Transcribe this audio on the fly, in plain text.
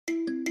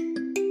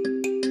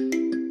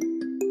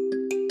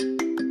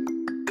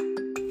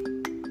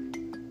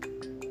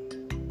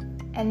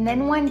And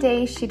then one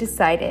day she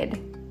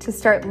decided to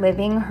start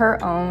living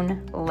her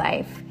own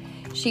life.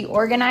 She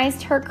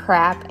organized her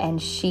crap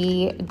and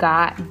she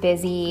got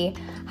busy.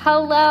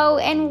 Hello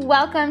and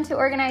welcome to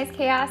Organized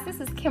Chaos.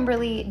 This is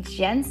Kimberly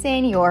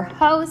Jensen, your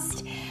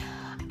host.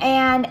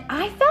 And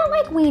I felt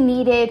like we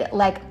needed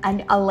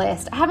a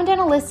list. I haven't done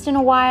a list in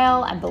a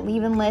while. I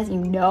believe in lists. You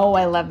know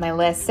I love my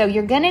list. So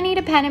you're going to need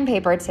a pen and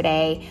paper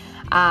today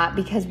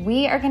because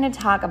we are going to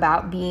talk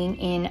about being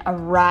in a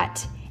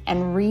rut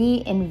and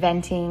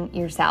reinventing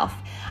yourself.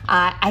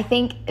 I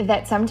think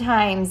that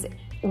sometimes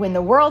when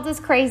the world is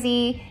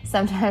crazy,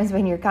 sometimes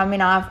when you're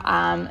coming off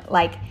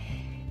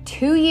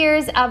 2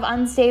 years of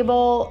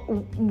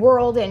unstable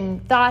world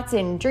and thoughts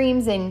and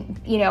dreams and,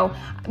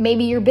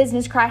 maybe your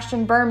business crashed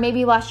and burned,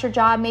 maybe you lost your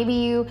job, maybe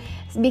you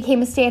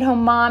became a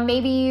stay-at-home mom,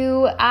 maybe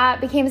you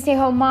became a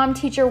stay-at-home mom,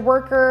 teacher,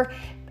 worker,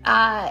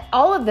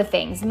 all of the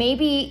things.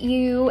 Maybe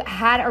you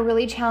had a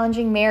really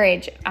challenging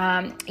marriage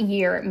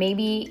year.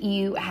 Maybe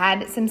you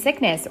had some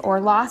sickness or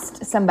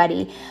lost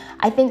somebody.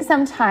 I think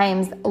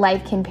sometimes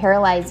life can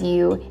paralyze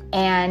you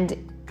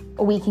and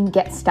we can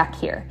get stuck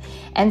here.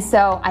 And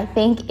so I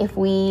think if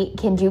we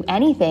can do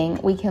anything,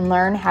 we can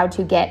learn how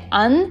to get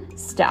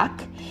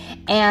unstuck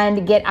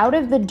and get out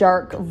of the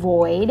dark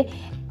void,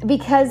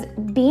 because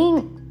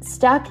being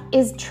stuck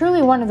is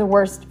truly one of the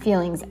worst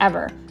feelings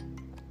ever.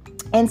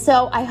 And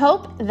so I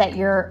hope that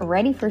you're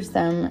ready for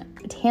some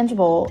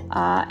tangible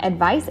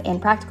advice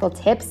and practical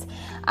tips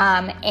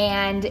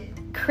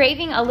and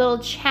craving a little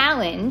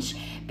challenge,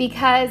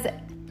 because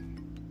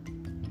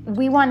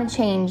we want to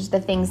change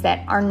the things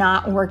that are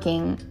not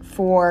working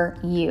for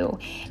you.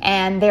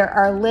 And there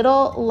are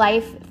little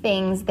life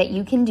things that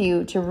you can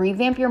do to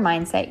revamp your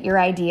mindset, your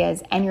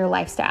ideas, and your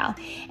lifestyle.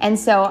 And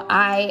so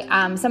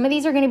some of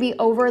these are going to be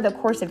over the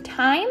course of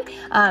time.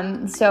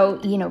 So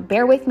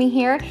bear with me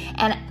here.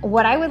 And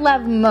what I would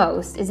love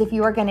most is if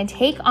you are going to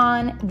take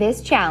on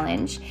this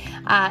challenge,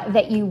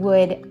 that you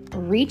would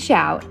reach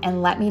out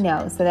and let me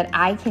know so that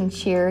I can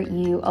cheer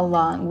you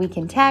along. We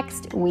can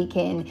text, we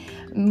can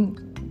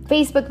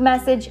Facebook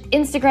message,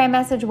 Instagram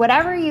message,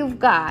 whatever you've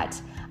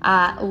got.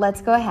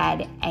 Let's go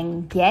ahead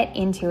and get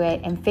into it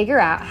and figure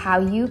out how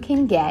you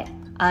can get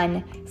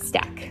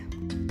unstuck.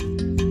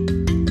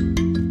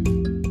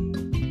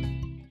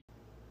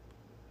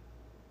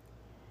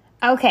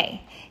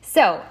 Okay,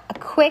 so a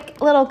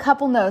quick little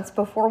couple notes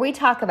before we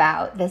talk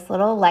about this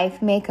little life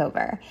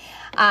makeover.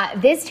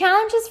 This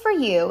challenge is for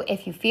you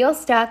if you feel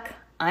stuck,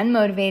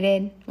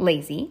 unmotivated,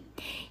 lazy.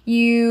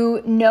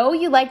 You know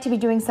you like to be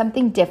doing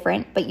something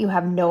different, but you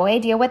have no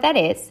idea what that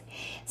is.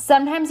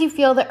 Sometimes you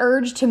feel the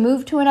urge to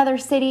move to another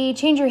city,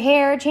 change your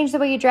hair, change the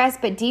way you dress,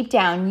 but deep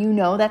down you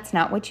know that's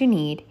not what you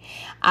need.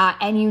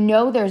 And you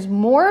know there's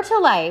more to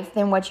life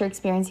than what you're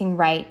experiencing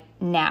right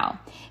now.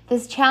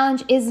 This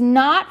challenge is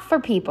not for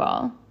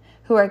people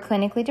who are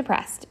clinically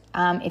depressed.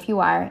 If you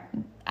are,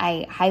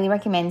 I highly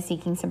recommend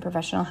seeking some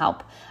professional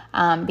help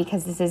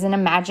because this isn't a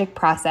magic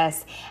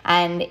process.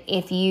 And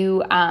if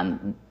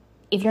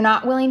you're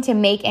not willing to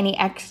make any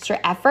extra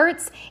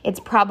efforts, it's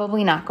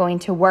probably not going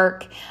to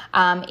work.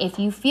 If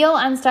you feel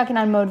unstuck and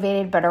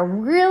unmotivated but are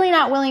really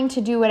not willing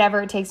to do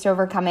whatever it takes to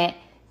overcome it,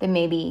 then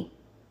maybe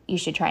you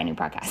should try a new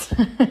podcast.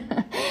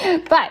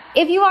 But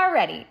if you are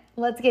ready,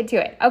 let's get to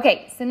it.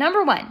 Okay, so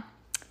number 1,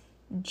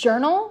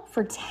 journal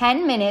for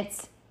 10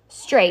 minutes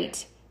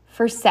straight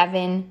for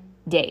 7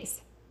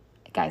 days.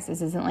 Guys,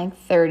 this isn't like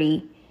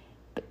 30,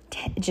 but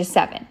just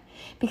 7.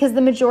 Because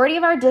the majority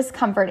of our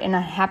discomfort and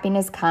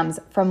unhappiness comes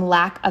from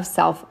lack of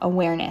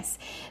self-awareness.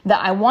 The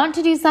I want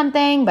to do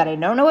something, but I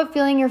don't know what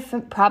feeling you're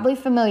probably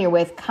familiar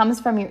with comes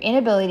from your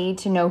inability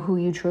to know who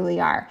you truly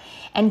are.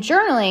 And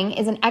journaling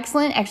is an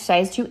excellent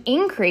exercise to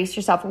increase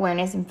your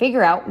self-awareness and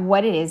figure out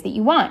what it is that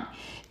you want.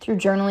 Through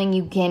journaling,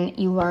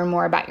 you learn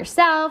more about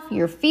yourself,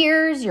 your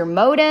fears, your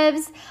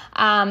motives.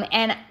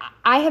 And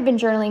I have been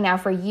journaling now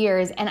for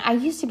years, and I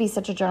used to be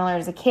such a journaler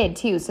as a kid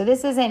too. So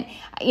this isn't,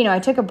 I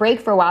took a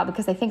break for a while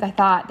because I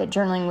thought that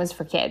journaling was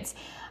for kids.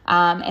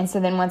 And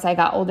so then once I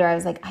got older, I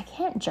was like, I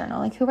can't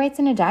journal. Like, who writes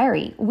in a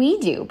diary? We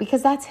do,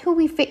 because that's how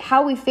we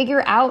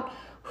figure out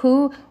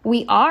who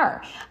we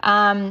are.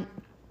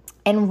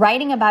 And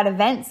writing about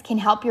events can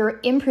help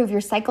improve your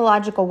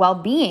psychological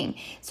well-being.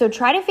 So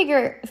trying to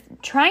figure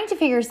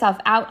yourself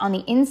out on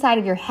the inside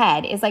of your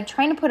head is like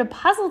trying to put a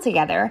puzzle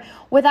together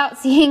without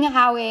seeing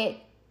how it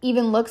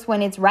even looks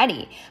when it's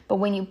ready. But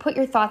when you put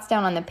your thoughts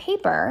down on the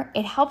paper,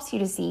 it helps you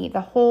to see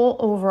the whole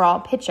overall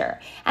picture.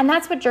 And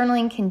that's what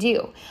journaling can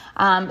do.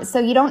 So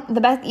you don't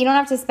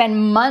have to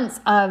spend months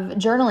of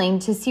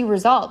journaling to see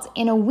results.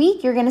 In a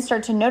week, you're going to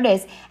start to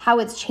notice how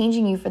it's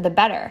changing you for the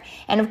better.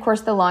 And of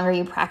course, the longer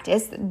you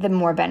practice, the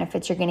more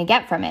benefits you're going to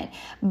get from it.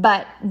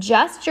 But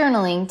just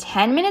journaling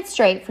 10 minutes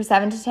straight for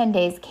 7 to 10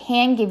 days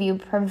can give you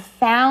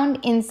profound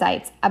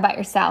insights about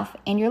yourself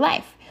and your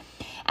life.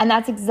 And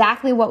that's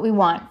exactly what we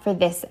want for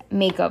this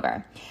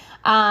makeover.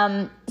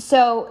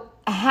 So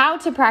how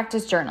to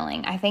practice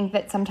journaling. I think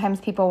that sometimes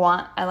people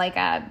want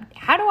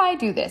how do I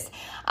do this?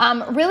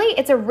 Really,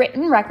 it's a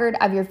written record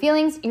of your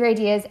feelings, your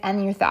ideas,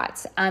 and your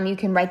thoughts. You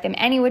can write them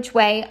any which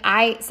way.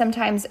 I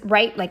sometimes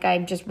write like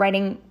I'm just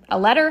writing a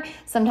letter.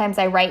 Sometimes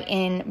I write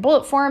in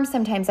bullet form.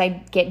 Sometimes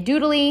I get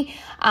doodly.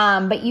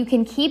 But you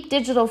can keep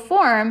digital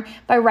form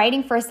by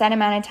writing for a set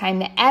amount of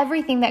time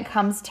everything that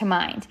comes to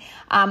mind.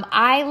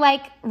 I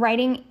like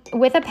writing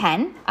with a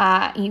pen.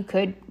 You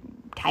could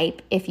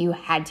type if you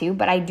had to,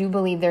 but I do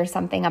believe there's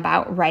something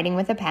about writing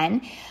with a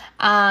pen.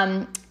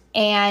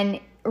 And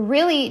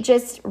really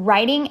just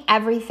writing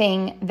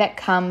everything that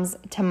comes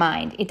to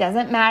mind. It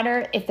doesn't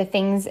matter if the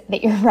things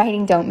that you're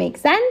writing don't make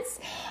sense.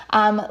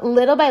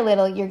 Little by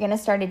little, you're going to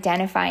start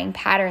identifying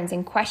patterns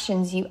and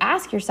questions you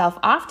ask yourself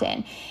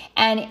often.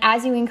 And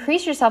as you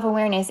increase your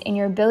self-awareness and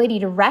your ability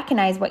to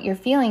recognize what you're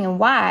feeling and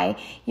why,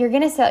 you're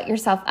going to set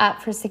yourself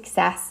up for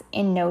success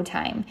in no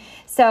time.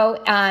 So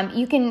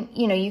you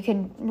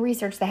can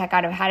research the heck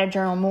out of how to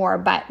journal more,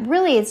 but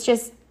really it's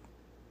just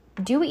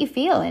do what you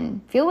feel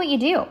and feel what you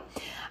do.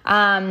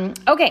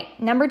 Okay,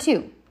 number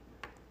 2.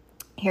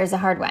 Here's a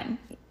hard one.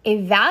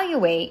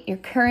 Evaluate your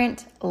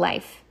current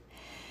life.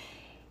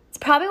 It's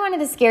probably one of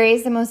the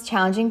scariest and most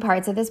challenging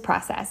parts of this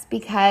process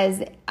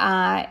because,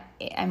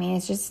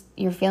 it's just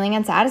you're feeling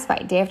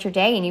unsatisfied day after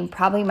day and you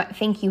probably might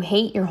think you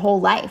hate your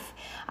whole life.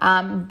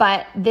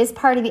 But this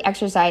part of the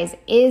exercise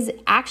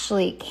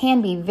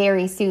can be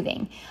very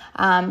soothing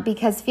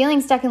because feeling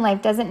stuck in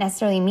life doesn't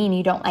necessarily mean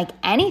you don't like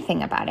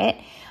anything about it.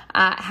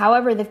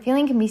 However, the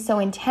feeling can be so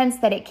intense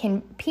that it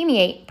can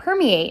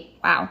permeate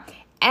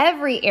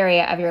every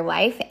area of your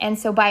life. And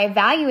so by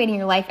evaluating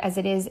your life as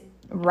it is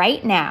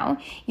right now,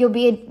 you'll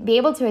be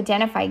able to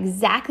identify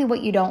exactly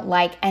what you don't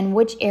like and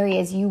which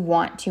areas you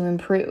want to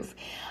improve.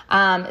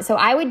 So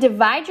I would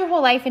divide your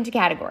whole life into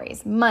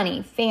categories: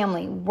 money,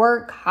 family,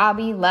 work,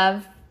 hobby,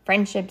 love,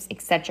 friendships,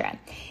 etc.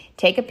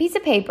 Take a piece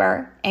of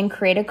paper and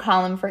create a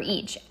column for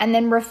each, and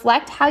then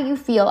reflect how you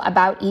feel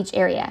about each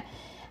area.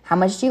 How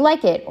much do you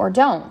like it or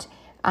don't?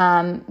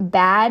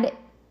 Bad,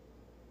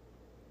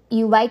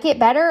 you like it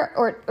better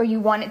or you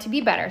want it to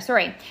be better.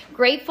 Sorry.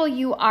 Grateful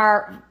you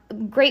are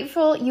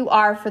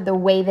for the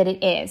way that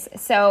it is.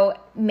 So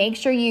make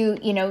sure you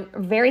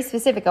very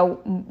specific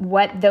of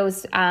what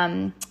those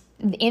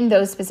in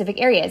those specific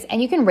areas.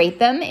 And you can rate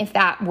them if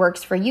that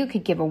works for you.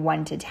 Could give a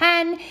 1 to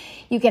 10.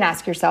 You can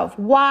ask yourself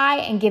why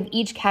and give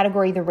each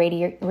category the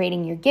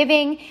rating you're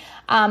giving.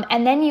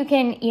 And then you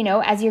can,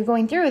 as you're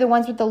going through the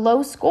ones with the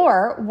low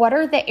score, what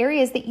are the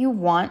areas that you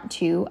want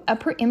to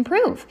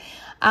improve?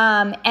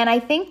 And I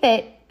think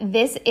that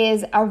this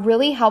is a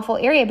really helpful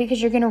area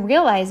because you're going to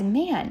realize,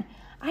 man,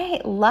 I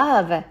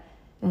love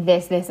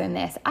this, and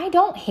this. I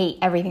don't hate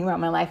everything about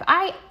my life.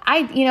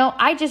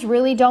 I just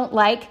really don't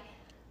like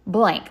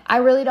blank. I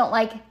really don't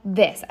like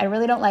this. I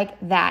really don't like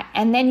that.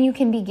 And then you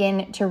can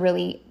begin to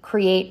really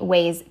create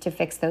ways to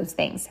fix those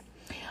things.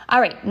 All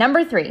right,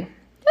 number 3.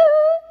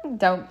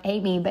 Don't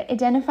hate me, but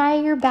identify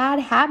your bad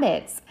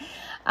habits.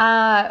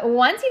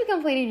 Once you've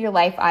completed your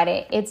life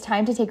audit, it's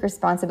time to take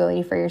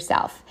responsibility for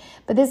yourself.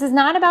 But this is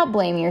not about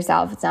blaming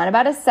yourself. It's not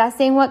about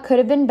assessing what could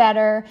have been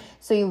better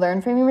so you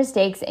learn from your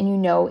mistakes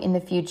and in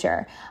the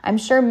future. I'm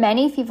sure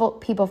many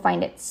people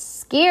find it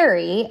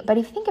scary, but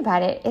if you think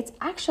about it, it's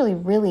actually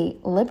really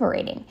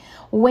liberating.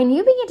 When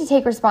you begin to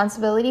take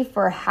responsibility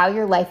for how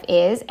your life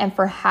is and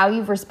for how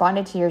you've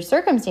responded to your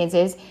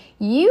circumstances,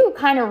 you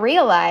kind of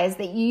realize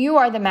that you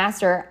are the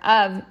master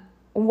of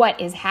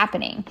what is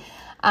happening.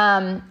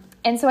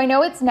 And so I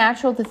know it's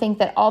natural to think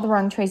that all the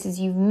wrong choices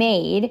you've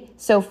made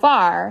so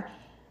far,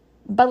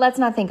 but let's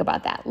not think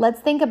about that. Let's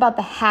think about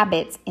the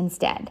habits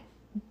instead.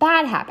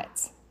 Bad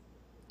habits.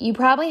 You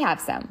probably have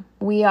some.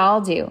 We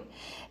all do.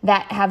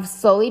 That have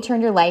slowly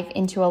turned your life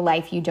into a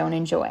life you don't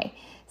enjoy.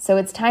 So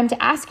it's time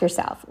to ask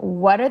yourself,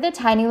 what are the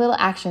tiny little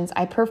actions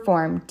I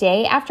perform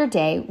day after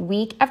day,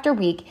 week after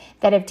week,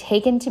 that have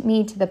taken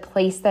me to the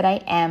place that I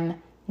am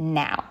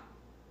now?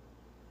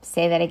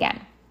 Say that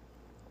again.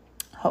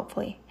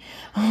 Hopefully.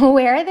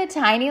 Where are the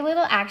tiny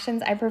little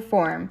actions I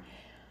perform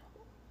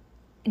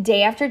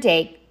day after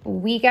day,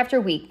 week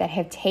after week, that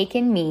have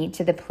taken me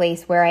to the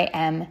place where I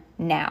am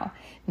now?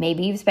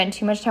 Maybe you've spent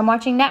too much time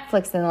watching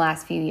Netflix in the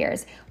last few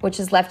years, which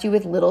has left you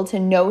with little to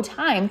no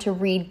time to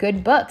read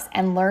good books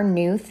and learn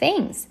new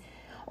things.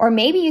 Or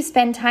maybe you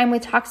spend time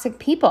with toxic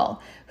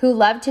people who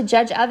love to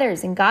judge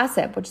others and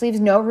gossip, which leaves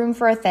no room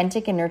for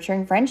authentic and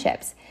nurturing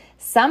friendships.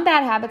 Some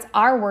bad habits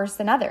are worse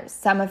than others.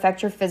 Some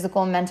affect your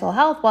physical and mental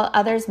health, while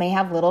others may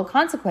have little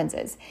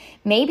consequences.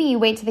 Maybe you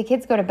wait till the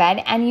kids go to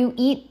bed and you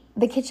eat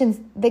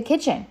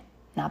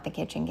not the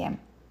kitchen, Kim.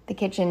 The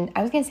kitchen,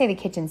 I was going to say the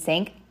kitchen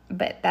sink,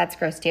 but that's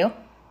gross too.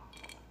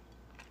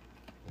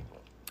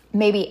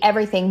 Maybe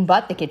everything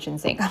but the kitchen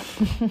sink.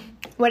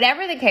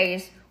 Whatever the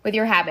case with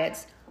your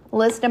habits,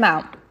 list them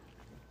out.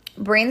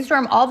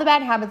 Brainstorm all the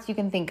bad habits you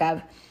can think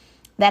of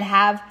that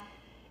have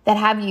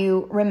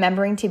you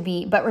remember to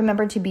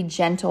be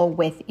gentle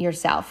with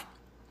yourself.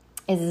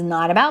 This is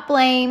not about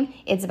blame.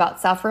 It's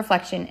about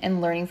self-reflection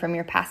and learning from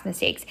your past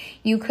mistakes.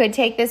 You could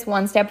take this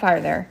one step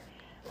farther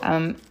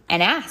and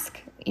ask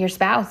your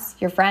spouse,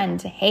 your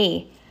friend,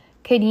 hey,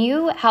 could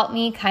you help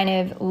me kind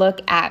of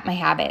look at my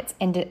habits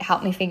and to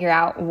help me figure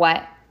out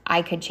what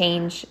I could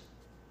change,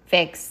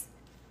 fix,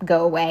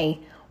 go away,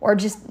 or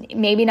just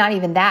maybe not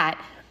even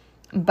that,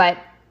 but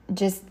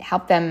just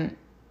help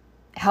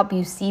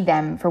you see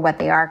them for what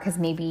they are, because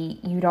maybe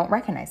you don't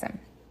recognize them.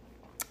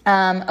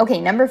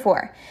 Okay, number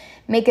 4,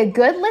 make a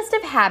good list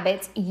of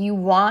habits you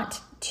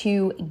want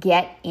to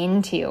get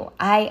into.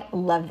 I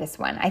love this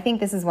one. I think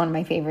this is one of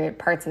my favorite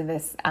parts of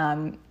this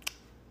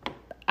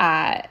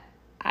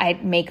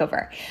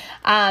makeover.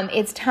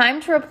 It's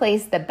time to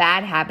replace the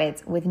bad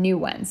habits with new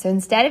ones. So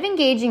instead of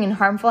engaging in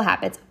harmful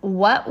habits,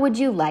 what would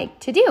you like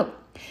to do?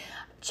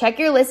 Check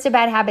your list of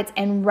bad habits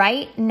and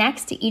write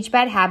next to each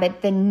bad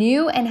habit the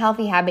new and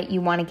healthy habit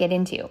you want to get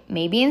into.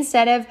 Maybe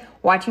instead of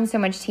watching so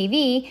much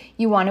TV,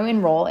 you want to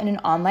enroll in an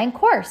online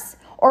course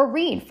or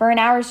read for an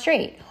hour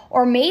straight.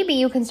 Or maybe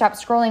you can stop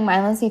scrolling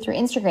mindlessly through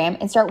Instagram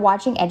and start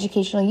watching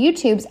educational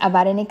YouTubes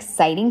about an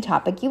exciting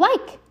topic you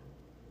like.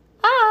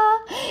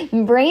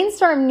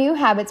 Brainstorm new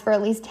habits for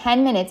at least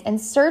 10 minutes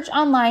and search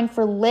online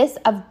for lists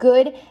of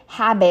good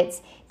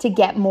habits to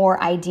get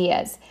more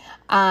ideas.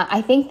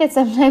 I think that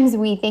sometimes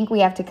we think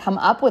we have to come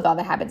up with all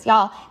the habits.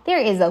 Y'all, there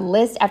is a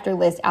list after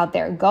list out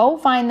there. Go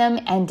find them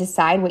and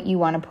decide what you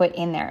want to put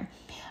in there,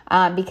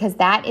 because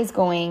that is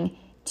going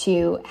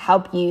to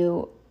help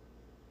you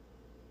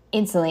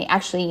instantly.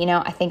 Actually,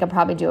 I think I'll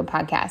probably do a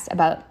podcast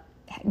about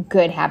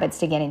good habits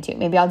to get into.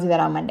 Maybe I'll do that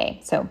on Monday.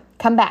 So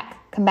come back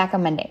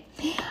on Monday.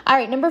 All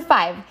right, number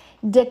 5,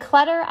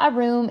 declutter a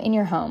room in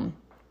your home.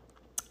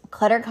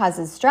 Clutter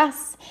causes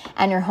stress,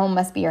 and your home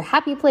must be your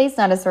happy place,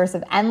 not a source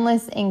of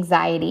endless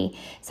anxiety.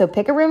 So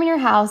pick a room in your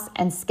house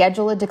and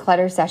schedule a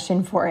declutter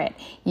session for it.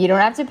 You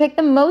don't have to pick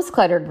the most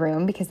cluttered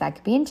room because that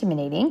could be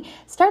intimidating.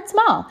 Start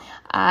small.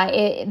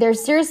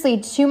 There's seriously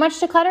too much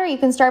to clutter. You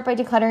can start by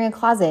decluttering a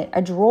closet,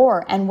 a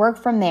drawer, and work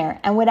from there.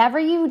 And whatever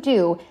you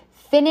do,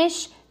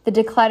 finish the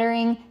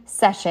decluttering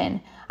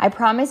session. I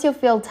promise you'll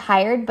feel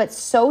tired, but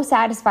so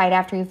satisfied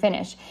after you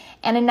finish.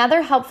 And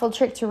another helpful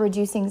trick to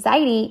reduce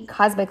anxiety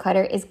caused by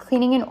clutter is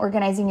cleaning and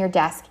organizing your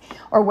desk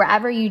or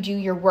wherever you do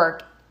your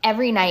work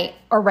every night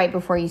or right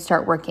before you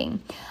start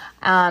working.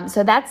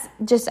 So that's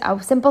just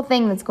a simple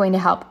thing that's going to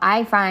help.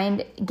 I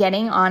find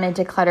getting on a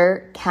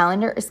declutter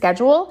calendar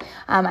schedule,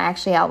 I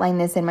actually outline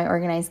this in my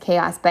Organized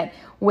Chaos, but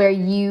where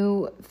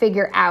you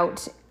figure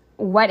out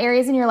what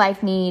areas in your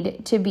life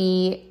need to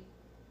be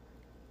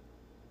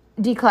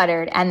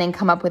decluttered and then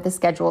come up with a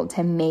schedule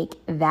to make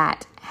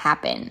that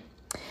happen.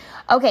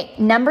 Okay,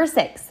 number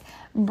 6,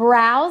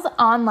 browse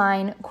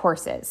online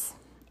courses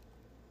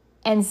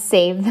and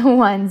save the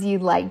ones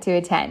you'd like to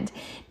attend.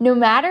 No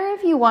matter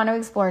if you want to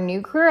explore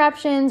new career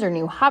options or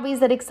new hobbies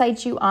that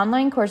excite you,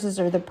 online courses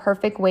are the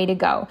perfect way to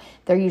go.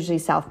 They're usually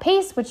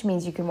self-paced, which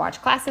means you can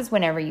watch classes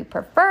whenever you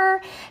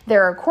prefer.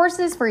 There are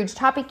courses for each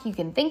topic you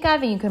can think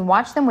of, and you can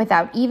watch them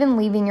without even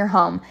leaving your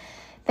home.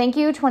 Thank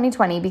you,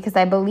 2020, because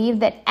I believe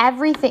that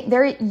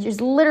there is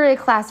literally a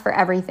class for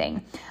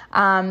everything.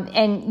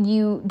 And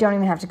you don't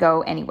even have to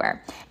go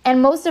anywhere.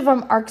 And most of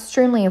them are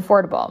extremely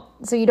affordable.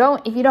 So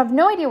if you have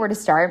no idea where to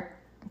start,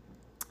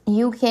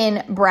 you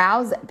can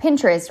browse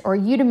Pinterest or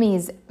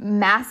Udemy's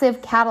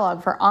massive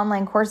catalog for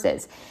online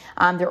courses.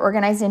 They're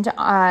organized into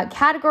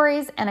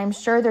categories, and I'm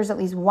sure there's at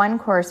least one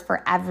course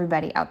for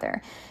everybody out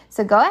there.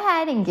 So go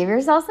ahead and give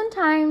yourself some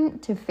time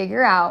to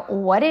figure out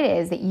what it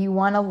is that you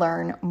want to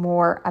learn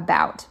more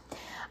about.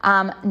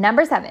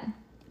 Number 7,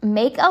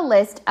 make a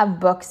list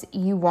of books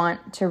you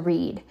want to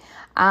read.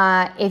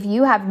 If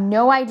you have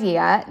no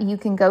idea, you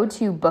can go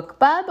to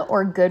BookBub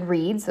or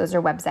Goodreads, those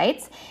are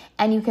websites,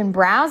 and you can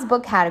browse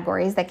book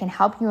categories that can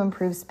help you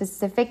improve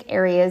specific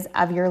areas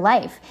of your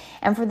life.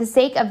 And for the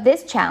sake of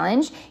this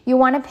challenge, you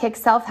want to pick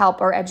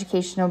self-help or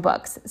educational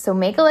books. So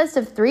make a list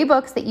of 3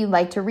 books that you'd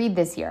like to read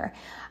this year,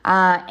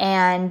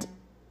 and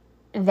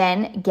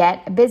then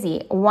get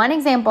busy. One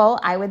example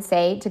I would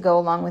say to go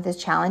along with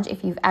this challenge,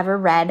 if you've ever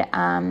read,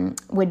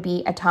 would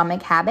be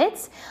Atomic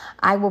Habits.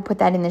 I will put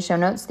that in the show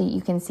notes so that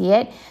you can see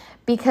it,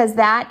 because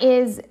that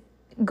is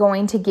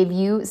going to give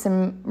you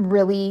some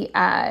really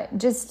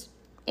just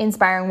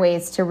inspiring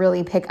ways to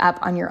really pick up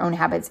on your own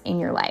habits in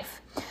your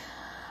life.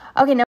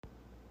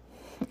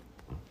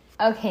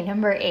 Okay,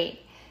 number 8,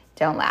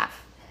 don't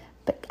laugh,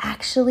 but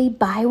actually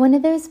buy one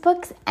of those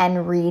books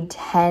and read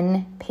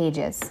 10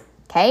 pages,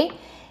 okay?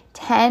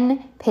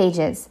 10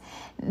 pages.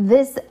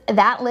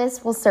 That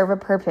list will serve a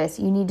purpose.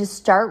 You need to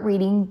start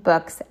reading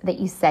books that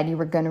you said you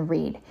were going to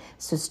read.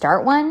 So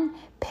start one,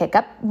 pick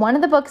up one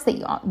of the books that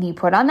you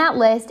put on that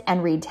list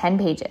and read 10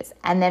 pages,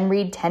 and then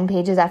read 10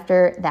 pages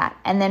after that,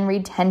 and then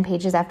read 10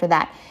 pages after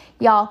that.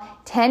 Y'all,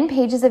 10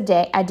 pages a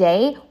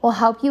day will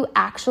help you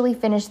actually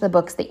finish the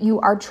books that you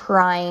are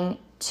trying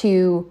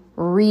to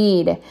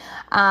read.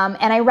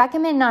 And I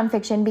recommend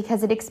nonfiction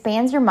because it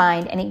expands your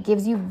mind and it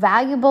gives you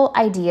valuable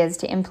ideas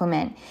to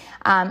implement.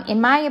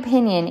 In my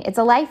opinion, it's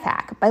a life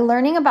hack. By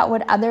learning about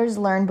what others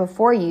learned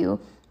before you,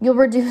 you'll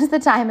reduce the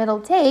time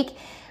it'll take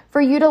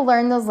for you to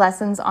learn those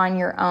lessons on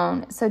your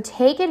own. So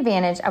take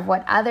advantage of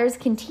what others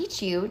can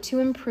teach you to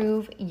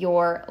improve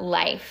your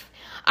life.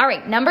 All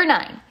right, number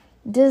 9,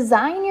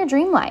 design your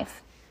dream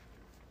life.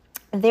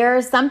 There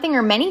are something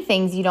or many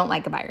things you don't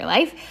like about your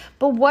life,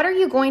 but what are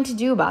you going to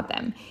do about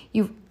them?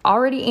 You've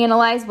already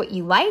analyzed what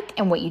you like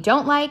and what you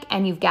don't like,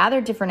 and you've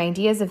gathered different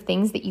ideas of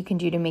things that you can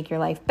do to make your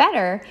life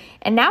better.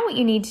 And now what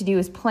you need to do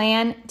is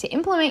plan to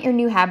implement your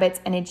new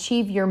habits and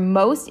achieve your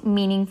most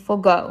meaningful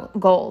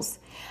goals.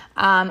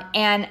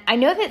 And I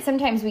know that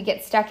sometimes we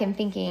get stuck in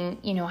thinking,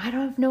 I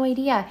don't have no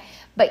idea,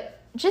 but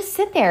just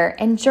sit there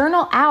and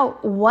journal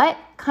out what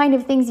kind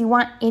of things you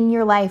want in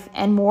your life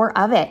and more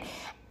of it.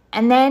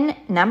 And then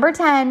number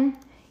 10,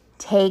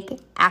 take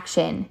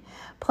action.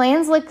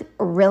 Plans look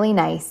really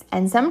nice,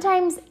 and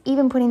sometimes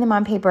even putting them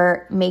on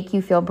paper make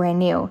you feel brand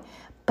new,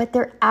 but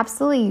they're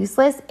absolutely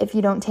useless if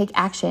you don't take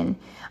action.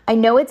 I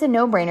know it's a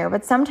no-brainer,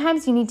 but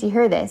sometimes you need to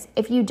hear this.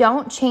 If you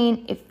don't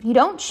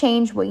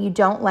change what you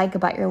don't like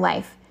about your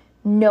life,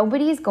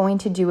 nobody's going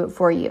to do it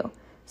for you.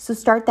 So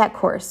start that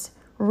course.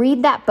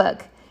 Read that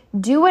book.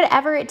 Do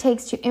whatever it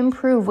takes to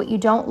improve what you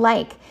don't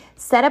like.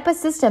 Set up a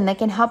system that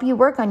can help you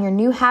work on your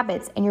new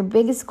habits and your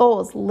biggest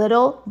goals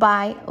little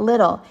by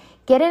little.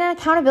 Get an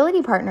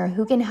accountability partner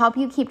who can help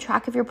you keep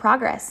track of your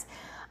progress.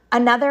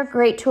 Another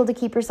great tool to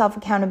keep yourself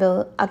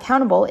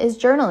accountable is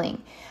journaling.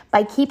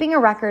 By keeping a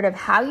record of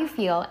how you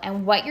feel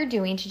and what you're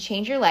doing to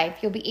change your life,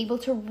 you'll be able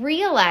to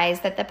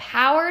realize that the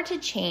power to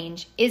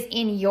change is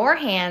in your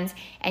hands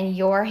and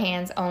your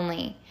hands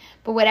only.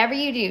 But whatever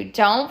you do,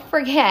 don't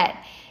forget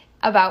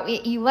about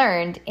what you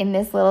learned in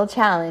this little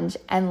challenge,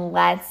 and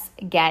let's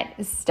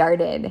get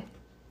started.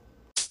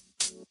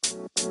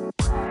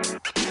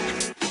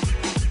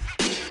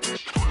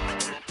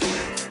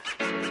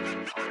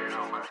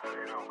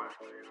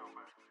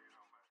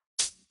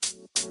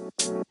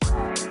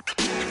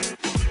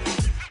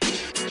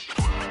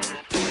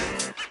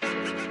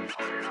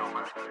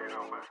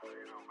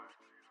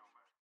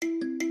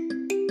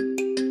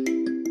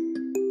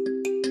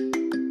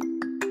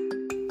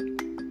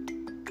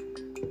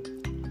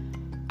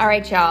 All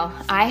right, y'all,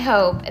 I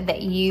hope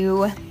that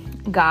you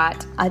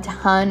got a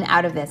ton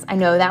out of this. I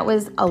know that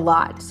was a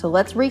lot, so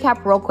let's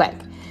recap real quick.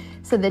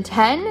 So the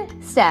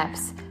 10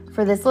 steps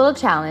for this little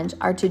challenge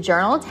are to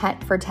journal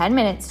for 10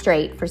 minutes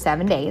straight for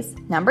 7 days.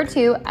 Number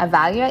 2,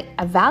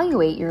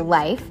 evaluate your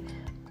life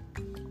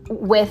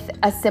with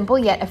a simple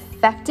yet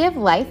effective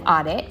life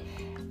audit.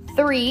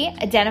 3,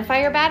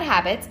 identify your bad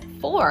habits.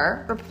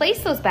 4,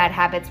 replace those bad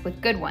habits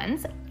with good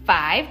ones.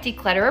 5,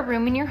 declutter a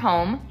room in your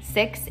home.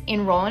 6,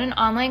 enroll in an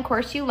online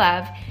course you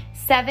love.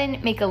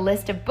 7, make a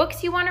list of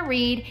books you want to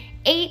read.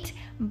 8,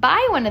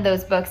 buy one of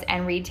those books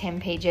and read 10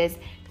 pages.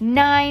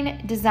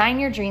 9, design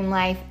your dream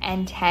life.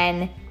 And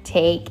 10,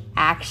 take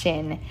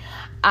action.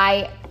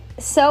 I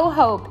so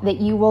hope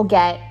that you will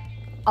get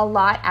a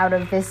lot out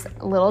of this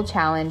little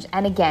challenge.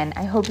 And again,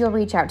 I hope you'll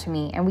reach out to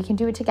me and we can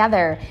do it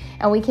together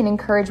and we can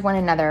encourage one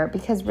another,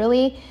 because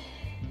really,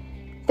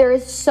 there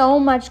is so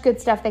much good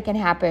stuff that can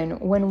happen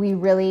when we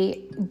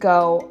really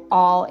go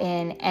all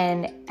in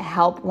and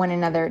help one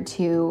another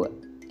to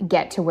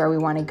get to where we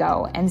want to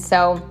go. And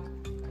so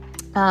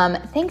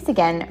thanks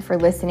again for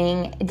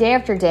listening day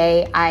after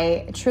day.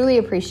 I truly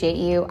appreciate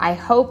you. I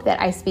hope that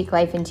I speak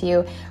life into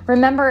you.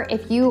 Remember,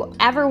 if you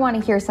ever want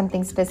to hear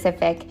something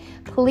specific,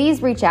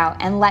 please reach out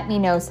and let me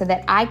know so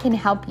that I can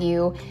help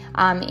you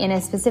in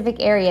a specific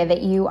area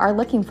that you are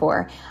looking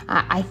for.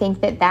 I think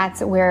that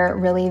that's where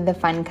really the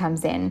fun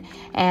comes in.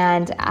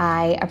 And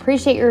I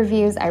appreciate your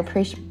reviews. I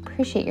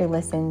appreciate your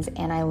listens.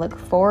 And I look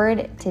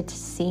forward to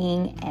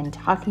seeing and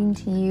talking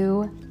to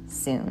you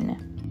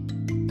soon.